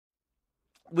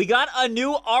We got a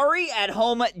new Ari at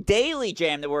Home daily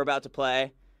jam that we're about to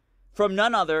play from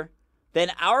none other than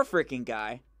our freaking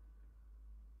guy.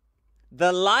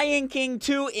 The Lion King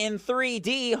 2 in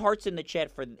 3D. Hearts in the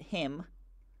chat for him.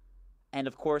 And,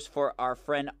 of course, for our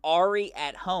friend Ari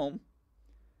at Home.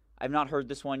 I've not heard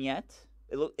this one yet.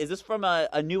 Is this from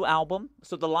a new album?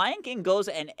 So the Lion King goes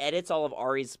and edits all of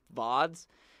Ari's VODs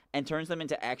and turns them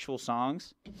into actual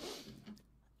songs.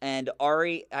 And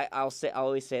Ari, I'll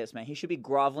always say this, man. He should be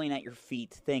groveling at your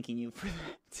feet, thanking you for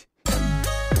that.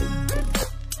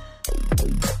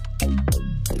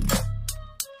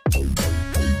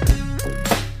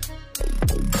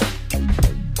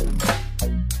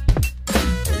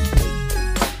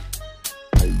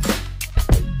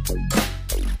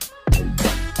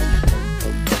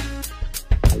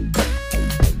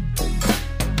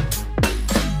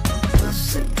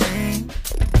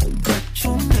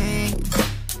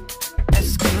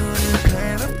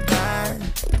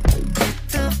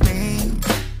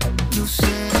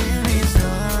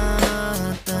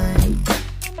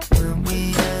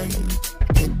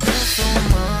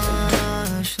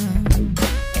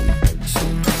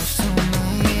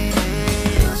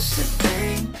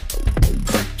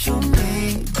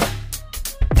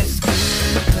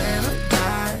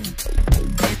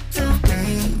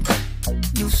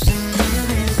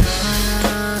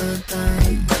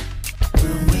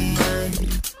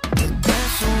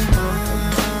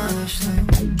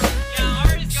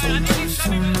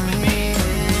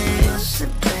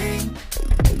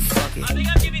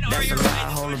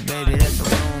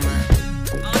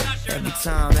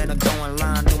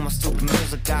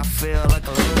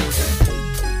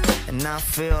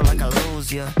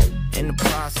 In the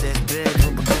process,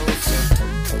 bedroom producer.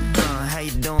 How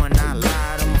you doing? I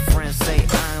lied to my friends, say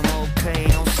I'm okay.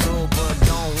 I'm sober,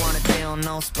 don't want a deal,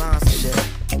 no sponsorship.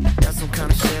 That's some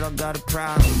kind of shit I got a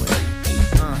problem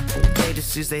with.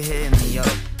 Agencies, they hitting me up.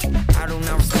 I do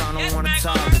not respond, don't wanna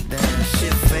talk to them.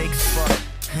 Shit fake as fuck.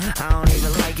 I don't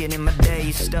even like it in my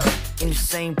day, stuck in the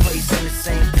same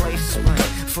place, man.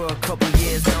 For a couple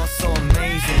years now, it's so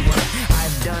amazing what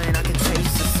I've done. I can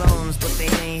chase the songs, but they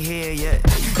ain't here yet.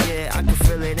 Yeah, I can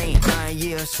feel it, ain't 9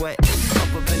 years sweat.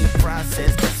 Up in the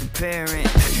process, disappearing.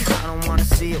 I don't wanna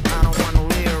see it, I don't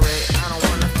wanna hear it. I don't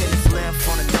wanna finish left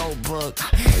on a notebook.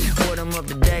 Put them up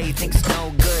today, think it's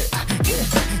no good. Yeah,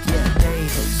 they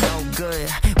look so good.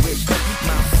 Wish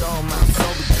my soul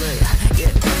be good.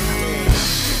 Yeah.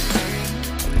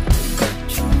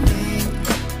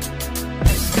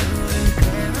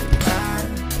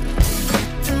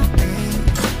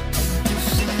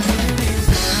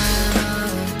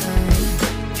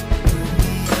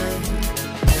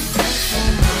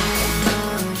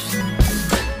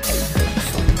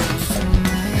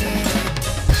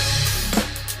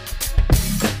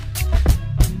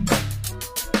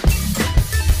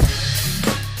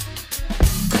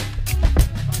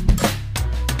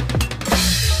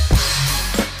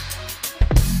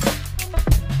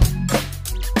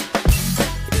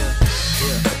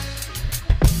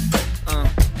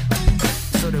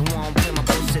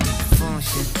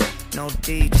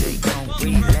 DJ, don't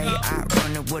relay. I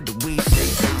run it, what do we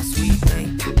say? How sweet they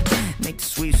make the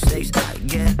sweepstakes. I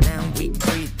get down, we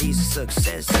breathe these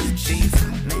successes,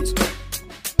 achievements.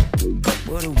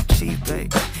 What do we achieve,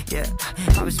 babe? Yeah,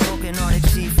 I've been smoking on the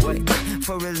chief way.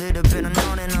 For a little bit, I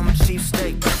know that I'm a cheap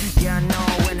steak. Yeah, I know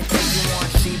when it takes you on a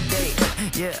cheap date.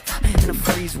 Yeah, in a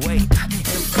freeze weight,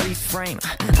 in a freeze frame.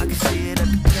 I can see it at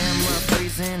the camera,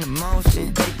 freezing the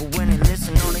motion. People when they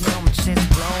listen, know they know my shit's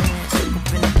blowing. Take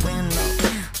up in the window,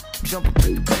 jump up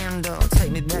in the window.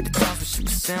 Take me back to class, but shit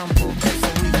was simple. So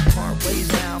we can part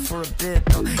ways now for a bit,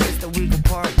 though. Guess that we can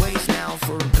part ways now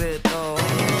for a bit, though.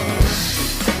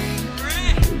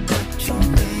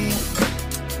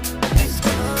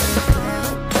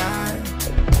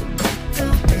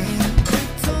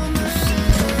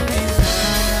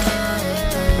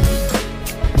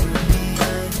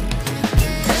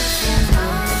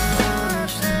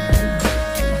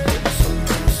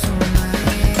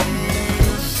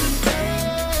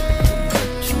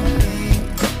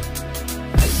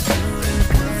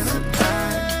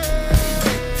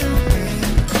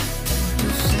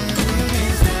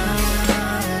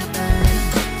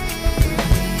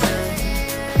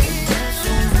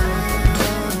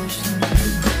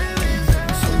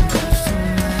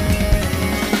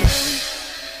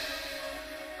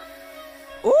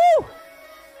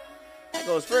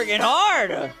 Friggin'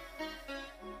 hard.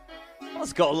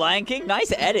 Let's go, Lion King.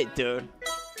 Nice edit, dude.